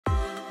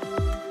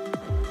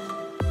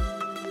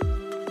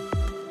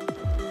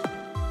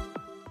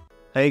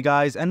Hey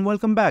guys, and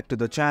welcome back to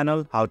the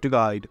channel How to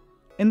Guide.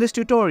 In this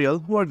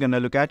tutorial, we're gonna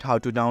look at how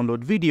to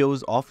download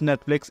videos of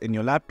Netflix in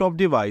your laptop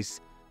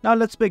device. Now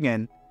let's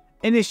begin.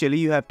 Initially,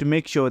 you have to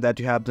make sure that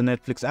you have the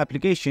Netflix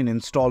application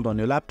installed on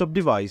your laptop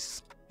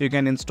device. You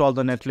can install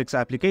the Netflix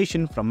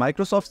application from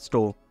Microsoft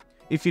Store.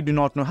 If you do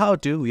not know how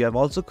to, we have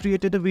also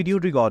created a video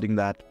regarding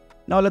that.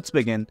 Now let's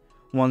begin.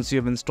 Once you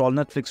have installed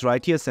Netflix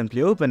right here,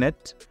 simply open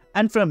it,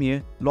 and from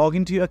here, log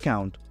into your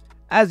account.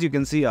 As you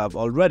can see, I've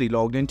already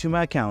logged into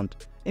my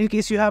account. In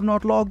case you have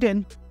not logged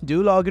in,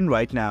 do log in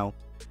right now.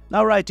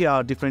 Now right here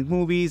are different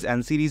movies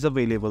and series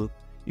available.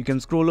 You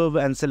can scroll over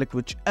and select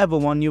whichever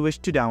one you wish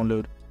to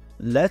download.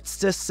 Let's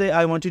just say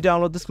I want to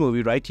download this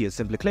movie right here.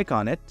 Simply click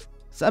on it.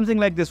 Something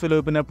like this will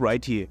open up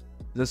right here.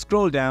 Just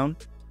scroll down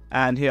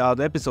and here are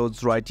the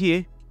episodes right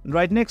here.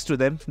 Right next to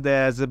them,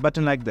 there's a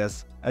button like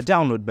this, a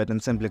download button.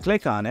 Simply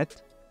click on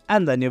it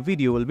and then your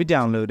video will be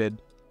downloaded.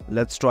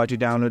 Let's try to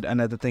download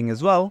another thing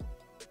as well.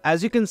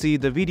 As you can see,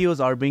 the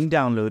videos are being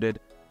downloaded.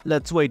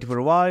 Let's wait for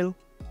a while.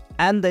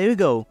 And there you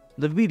go.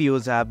 The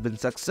videos have been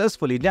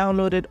successfully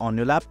downloaded on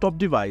your laptop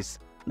device.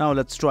 Now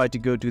let's try to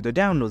go to the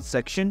downloads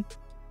section.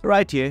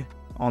 Right here,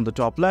 on the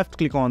top left,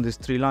 click on these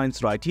three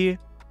lines right here.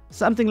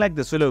 Something like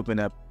this will open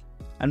up.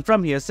 And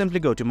from here, simply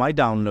go to my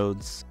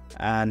downloads.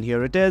 And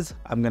here it is.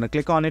 I'm gonna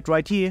click on it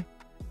right here.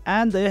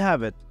 And there you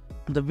have it.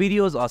 The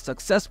videos are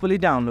successfully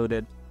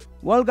downloaded.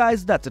 Well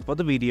guys, that's it for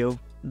the video.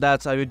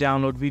 That's how you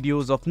download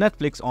videos of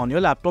Netflix on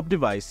your laptop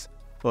device.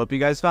 Hope you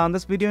guys found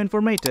this video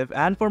informative,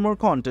 and for more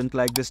content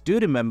like this, do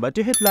remember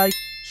to hit like,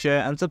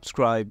 share and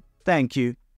subscribe. Thank you.